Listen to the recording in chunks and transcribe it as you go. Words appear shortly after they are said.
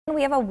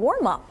We have a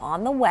warm up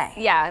on the way.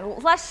 Yeah,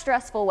 less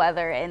stressful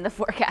weather in the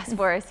forecast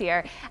for us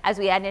here as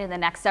we head into the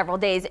next several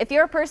days. If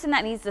you're a person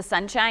that needs the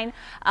sunshine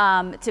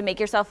to make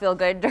yourself feel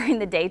good during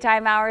the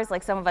daytime hours,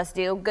 like some of us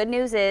do, good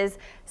news is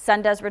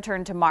sun does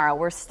return tomorrow.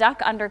 We're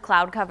stuck under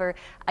cloud cover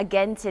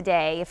again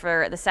today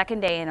for the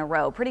second day in a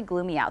row. Pretty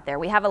gloomy out there.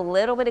 We have a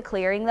little bit of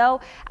clearing though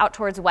out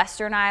towards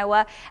western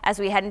Iowa as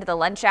we head into the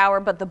lunch hour,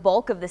 but the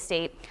bulk of the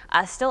state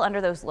still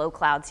under those low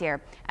clouds here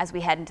as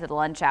we head into the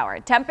lunch hour.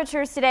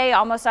 Temperatures today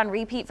almost on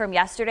repeat from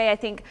yesterday. I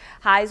think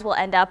highs will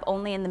end up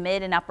only in the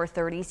mid and upper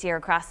 30s here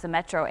across the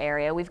metro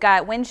area. We've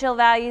got wind chill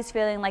values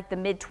feeling like the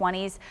mid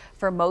 20s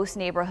for most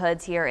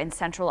neighborhoods here in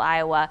central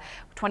Iowa.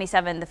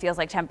 27 the feels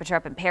like temperature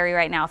up in Perry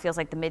right now, feels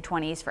like the mid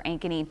 20s for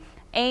Ankeny,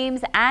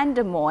 Ames and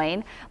Des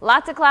Moines.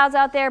 Lots of clouds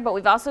out there, but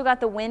we've also got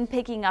the wind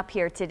picking up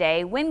here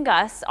today. Wind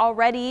gusts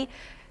already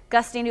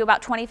gusting to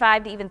about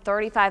 25 to even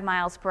 35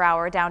 miles per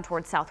hour down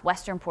towards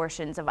southwestern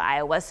portions of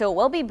Iowa. So it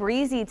will be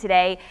breezy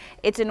today.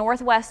 It's a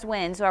northwest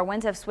wind, so our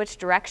winds have switched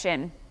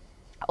direction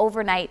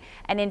overnight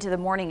and into the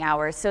morning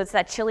hours. So it's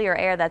that chillier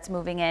air that's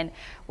moving in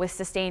with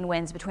sustained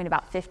winds between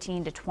about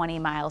 15 to 20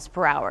 miles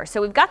per hour.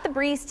 So we've got the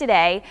breeze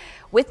today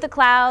with the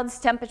clouds.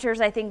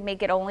 Temperatures I think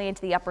make it only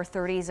into the upper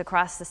 30s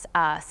across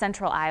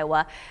central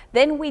Iowa.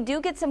 Then we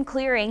do get some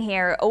clearing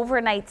here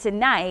overnight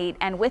tonight,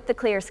 and with the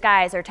clear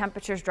skies our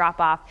temperatures drop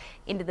off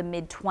into the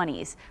mid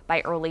 20s by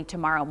early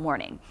tomorrow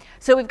morning.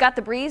 So we've got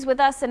the breeze with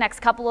us the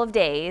next couple of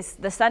days.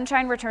 The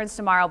sunshine returns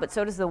tomorrow, but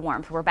so does the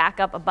warmth. We're back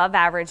up above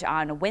average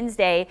on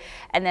Wednesday,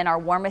 and then our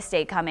warmest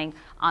day coming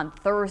on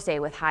Thursday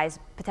with highs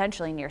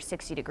potentially near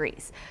 60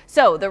 degrees.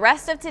 So the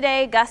rest of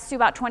today, gusts to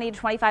about 20 to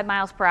 25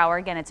 miles per hour.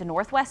 Again, it's a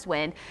northwest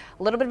wind.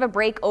 A little bit of a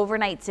break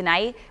overnight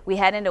tonight. We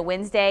head into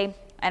Wednesday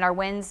and our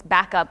winds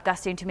back up,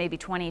 gusting to maybe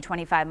 20,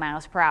 25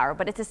 miles per hour.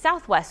 But it's a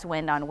southwest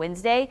wind on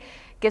Wednesday.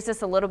 Gives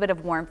us a little bit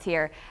of warmth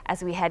here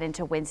as we head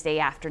into Wednesday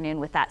afternoon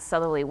with that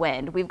southerly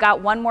wind. We've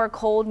got one more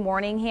cold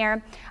morning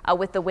here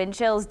with the wind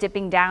chills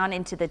dipping down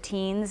into the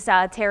teens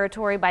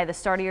territory by the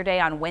start of your day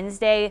on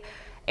Wednesday.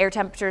 Air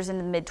temperatures in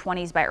the mid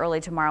 20s by early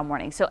tomorrow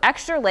morning. So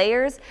extra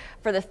layers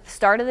for the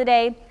start of the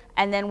day,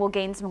 and then we'll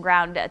gain some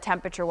ground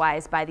temperature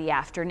wise by the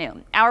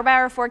afternoon. Hour by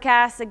hour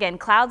forecast, again,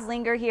 clouds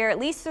linger here at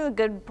least through a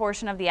good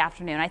portion of the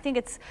afternoon. I think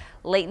it's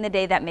late in the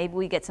day that maybe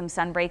we get some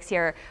sun breaks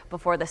here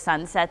before the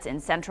sun sets in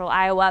central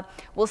Iowa.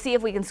 We'll see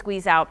if we can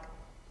squeeze out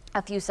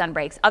a few sun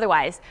breaks.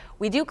 Otherwise,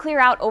 we do clear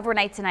out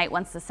overnight tonight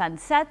once the sun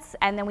sets,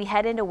 and then we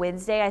head into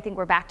Wednesday. I think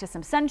we're back to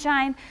some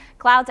sunshine,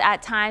 clouds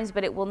at times,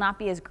 but it will not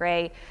be as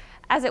gray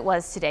as it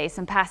was today.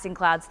 Some passing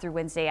clouds through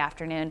Wednesday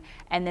afternoon,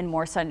 and then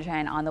more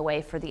sunshine on the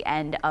way for the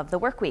end of the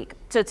work week.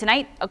 So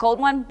tonight, a cold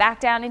one, back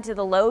down into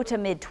the low to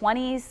mid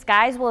 20s.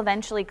 Skies will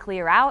eventually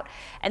clear out,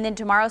 and then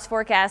tomorrow's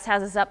forecast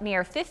has us up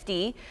near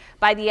 50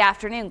 by the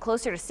afternoon,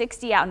 closer to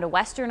 60 out into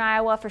western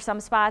Iowa for some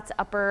spots,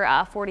 upper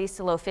 40s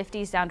to low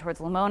 50s down towards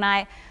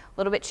Lamoni. A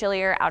little bit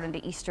chillier out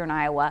into eastern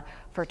Iowa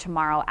for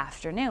tomorrow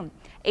afternoon.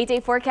 8-day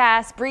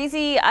forecast,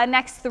 breezy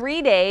next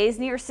 3 days,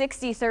 near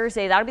 60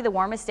 Thursday. That'll be the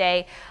warmest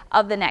day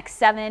of the next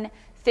 7.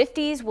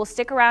 50s will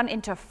stick around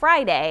into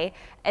Friday,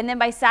 and then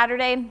by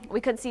Saturday we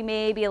could see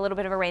maybe a little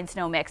bit of a rain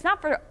snow mix.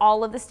 Not for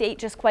all of the state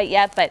just quite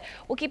yet, but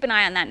we'll keep an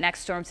eye on that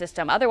next storm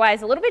system.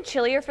 Otherwise, a little bit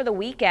chillier for the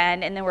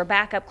weekend, and then we're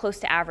back up close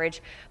to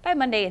average by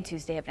Monday and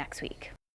Tuesday of next week.